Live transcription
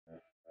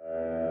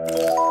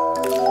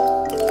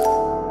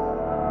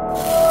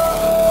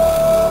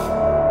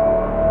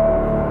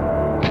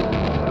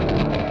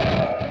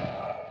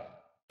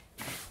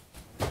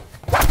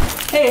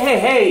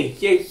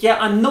Yeah,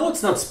 I know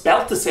it's not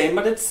spelled the same,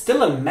 but it's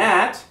still a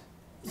matte.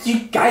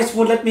 You guys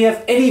won't let me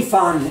have any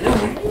fun.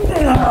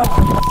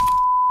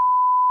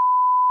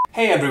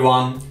 Hey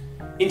everyone!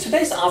 In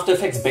today's After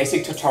Effects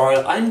basic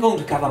tutorial I'm going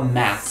to cover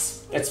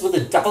mattes. That's with a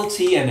double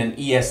T and an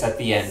ES at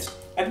the end.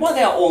 And why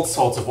they are all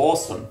sorts of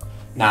awesome.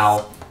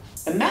 Now,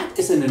 a matte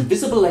is an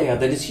invisible layer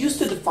that is used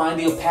to define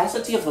the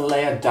opacity of the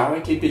layer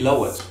directly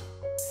below it.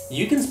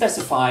 You can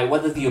specify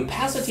whether the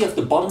opacity of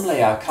the bottom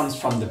layer comes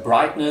from the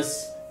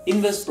brightness,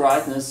 inverse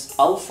brightness,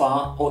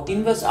 alpha or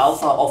inverse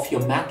alpha of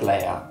your matte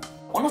layer.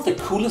 One of the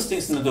coolest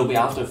things in Adobe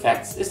After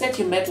Effects is that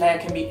your matte layer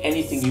can be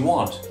anything you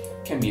want.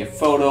 It can be a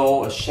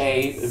photo, a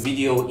shape, a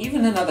video,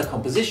 even another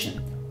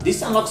composition.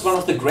 This unlocks one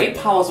of the great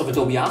powers of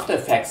Adobe After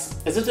Effects,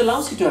 as it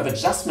allows you to have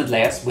adjustment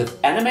layers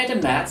with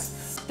animated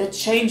mattes that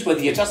change where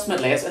the adjustment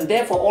layers and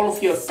therefore all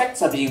of your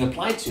effects are being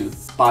applied to.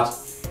 But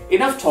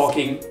enough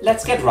talking,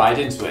 let's get right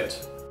into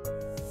it.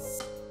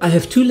 I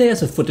have two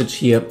layers of footage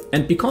here,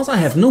 and because I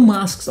have no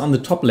masks on the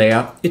top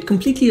layer, it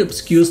completely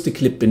obscures the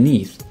clip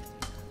beneath.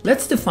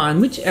 Let's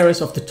define which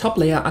areas of the top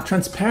layer are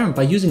transparent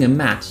by using a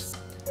matte.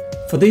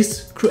 For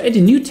this, create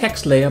a new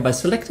text layer by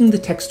selecting the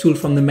text tool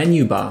from the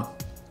menu bar.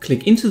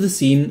 Click into the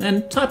scene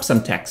and type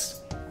some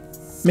text.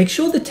 Make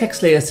sure the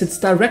text layer sits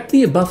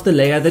directly above the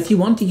layer that you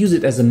want to use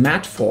it as a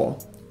matte for.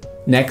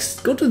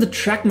 Next, go to the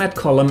Track Matte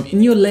column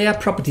in your Layer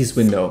Properties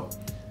window.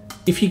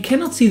 If you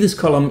cannot see this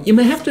column, you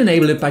may have to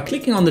enable it by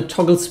clicking on the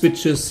Toggle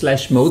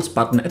Switches/Modes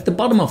button at the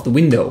bottom of the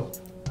window.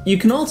 You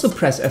can also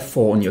press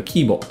F4 on your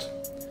keyboard.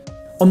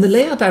 On the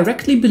layer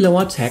directly below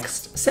our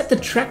text, set the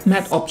Track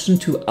Matte option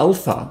to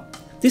Alpha.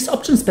 This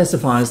option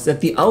specifies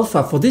that the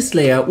alpha for this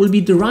layer will be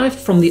derived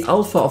from the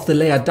alpha of the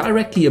layer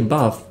directly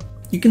above.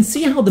 You can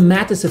see how the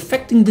matte is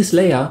affecting this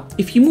layer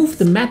if you move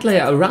the matte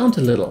layer around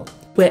a little.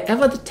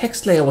 Wherever the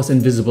text layer was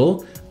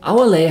invisible,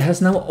 our layer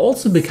has now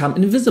also become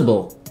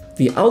invisible.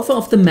 The alpha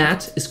of the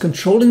matte is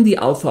controlling the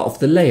alpha of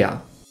the layer.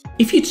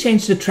 If you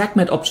change the Track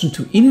Matte option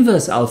to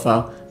Inverse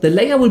Alpha, the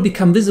layer will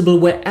become visible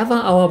wherever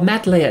our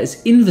matte layer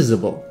is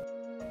invisible.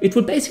 It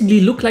will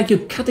basically look like you're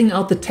cutting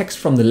out the text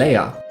from the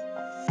layer.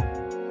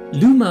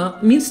 Luma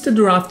means to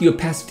derive the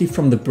opacity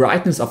from the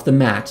brightness of the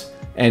matte,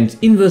 and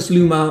Inverse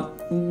Luma,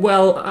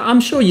 well, I'm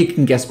sure you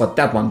can guess what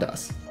that one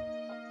does.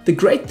 The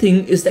great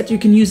thing is that you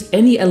can use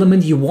any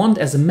element you want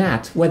as a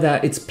matte, whether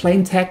it's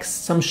plain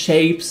text, some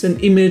shapes, an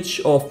image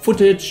or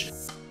footage,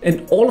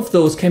 and all of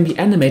those can be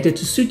animated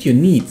to suit your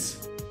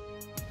needs.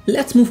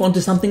 Let's move on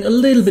to something a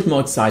little bit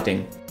more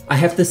exciting. I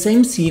have the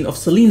same scene of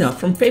Selena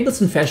from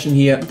Fables in Fashion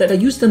here that I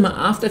used in my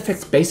After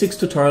Effects Basics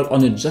tutorial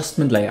on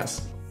adjustment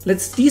layers.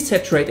 Let's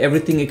desaturate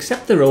everything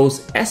except the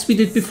rose as we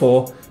did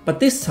before, but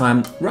this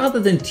time,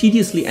 rather than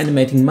tediously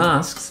animating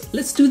masks,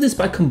 let's do this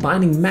by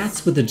combining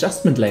mattes with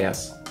adjustment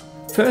layers.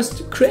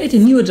 First, create a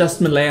new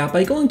adjustment layer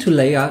by going to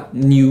Layer,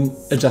 New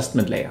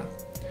Adjustment Layer.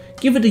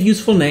 Give it a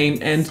useful name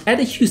and add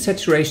a hue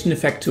saturation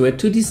effect to it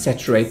to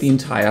desaturate the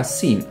entire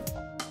scene.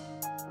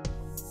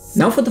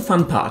 Now for the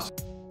fun part.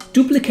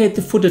 Duplicate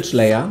the footage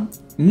layer,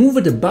 move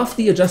it above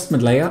the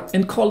adjustment layer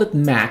and call it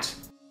Matte.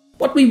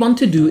 What we want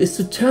to do is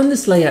to turn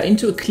this layer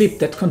into a clip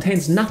that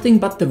contains nothing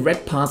but the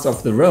red parts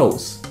of the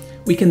rose.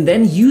 We can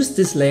then use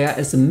this layer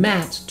as a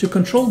matte to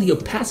control the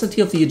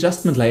opacity of the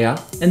adjustment layer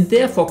and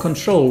therefore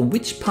control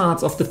which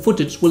parts of the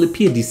footage will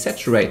appear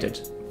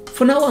desaturated.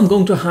 For now I'm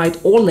going to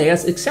hide all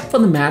layers except for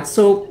the matte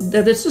so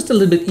that it's just a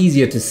little bit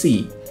easier to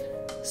see.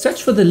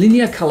 Search for the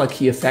linear color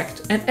key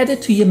effect and add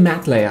it to your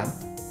matte layer.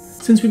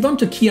 Since we want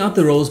to key out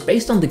the rose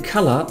based on the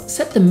color,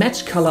 set the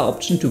match color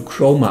option to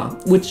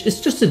chroma, which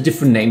is just a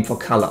different name for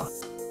color.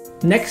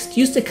 Next,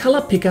 use the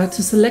color picker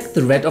to select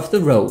the red of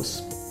the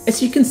rose. As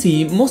you can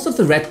see, most of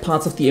the red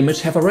parts of the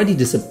image have already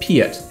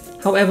disappeared.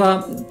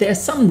 However,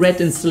 there's some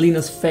red in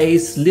Selena's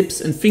face,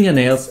 lips and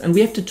fingernails, and we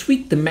have to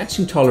tweak the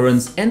matching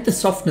tolerance and the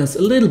softness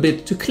a little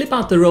bit to clip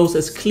out the rose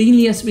as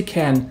cleanly as we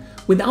can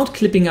without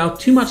clipping out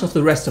too much of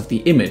the rest of the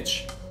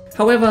image.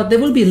 However, there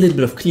will be a little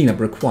bit of cleanup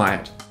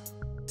required.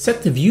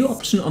 Set the view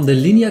option on the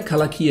linear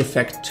color key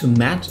effect to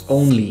matte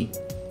only.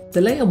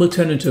 The layer will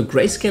turn into a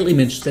grayscale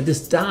image that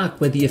is dark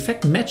where the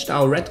effect matched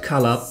our red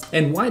color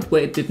and white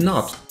where it did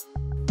not.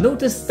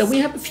 Notice that we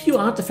have a few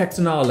artifacts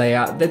in our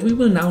layer that we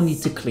will now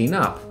need to clean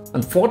up.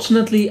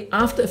 Unfortunately,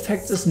 After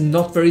Effects is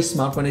not very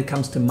smart when it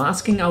comes to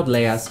masking out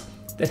layers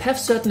that have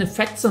certain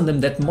effects on them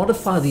that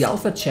modify the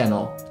alpha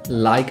channel,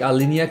 like our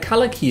linear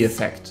color key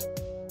effect.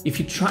 If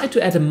you try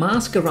to add a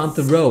mask around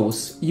the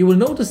rose, you will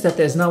notice that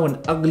there's now an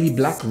ugly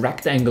black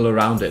rectangle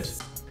around it.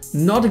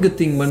 Not a good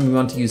thing when we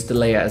want to use the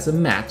layer as a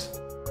matte.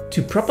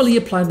 To properly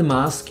apply the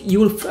mask, you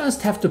will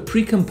first have to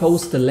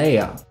pre-compose the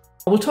layer.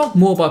 I will talk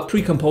more about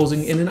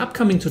pre-composing in an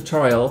upcoming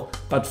tutorial,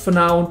 but for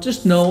now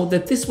just know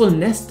that this will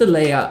nest the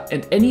layer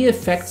and any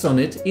effects on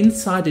it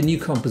inside a new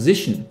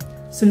composition.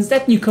 Since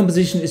that new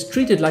composition is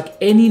treated like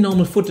any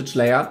normal footage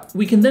layer,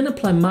 we can then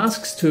apply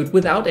masks to it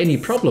without any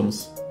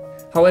problems.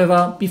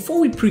 However, before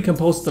we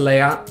pre-compose the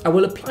layer, I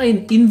will apply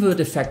an invert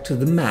effect to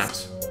the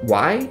matte.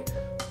 Why?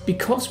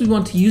 because we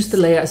want to use the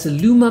layer as a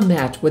Luma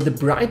Matte where the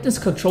brightness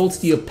controls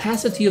the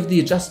opacity of the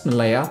adjustment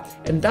layer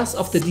and thus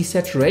of the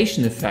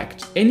desaturation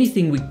effect.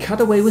 Anything we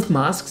cut away with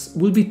masks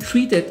will be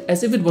treated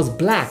as if it was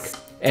black.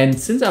 And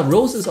since our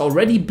rose is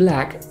already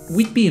black,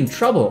 we'd be in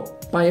trouble.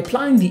 By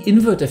applying the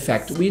invert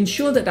effect, we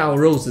ensure that our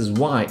rose is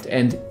white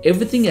and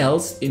everything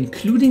else,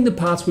 including the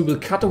parts we will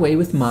cut away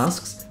with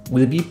masks,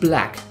 will be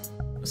black.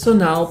 So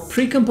now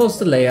pre-compose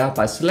the layer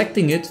by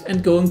selecting it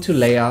and going to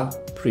Layer,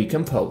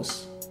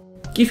 Pre-compose.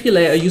 Give your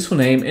layer a useful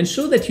name,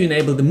 ensure that you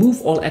enable the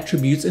Move All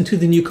Attributes into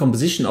the new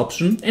composition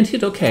option and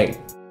hit OK.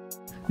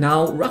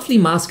 Now roughly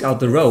mask out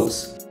the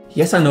rose.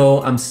 Yes, I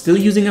know, I'm still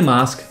using a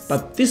mask,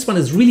 but this one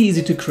is really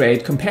easy to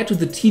create compared to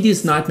the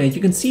tedious nightmare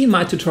you can see in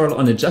my tutorial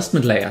on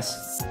adjustment layers.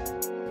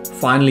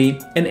 Finally,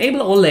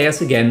 enable all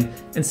layers again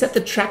and set the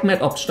track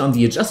matte option on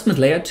the adjustment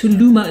layer to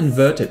Luma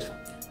Inverted.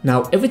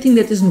 Now everything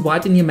that isn't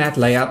white in your matte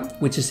layer,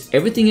 which is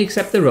everything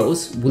except the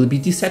rose, will be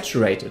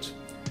desaturated.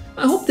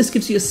 I hope this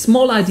gives you a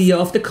small idea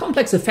of the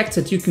complex effects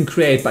that you can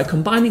create by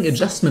combining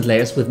adjustment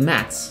layers with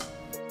mattes.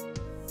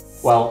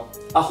 Well,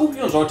 I hope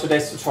you enjoyed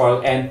today's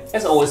tutorial, and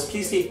as always,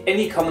 please leave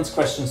any comments,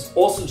 questions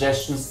or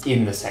suggestions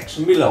in the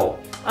section below.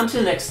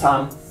 Until next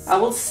time, I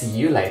will see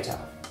you later.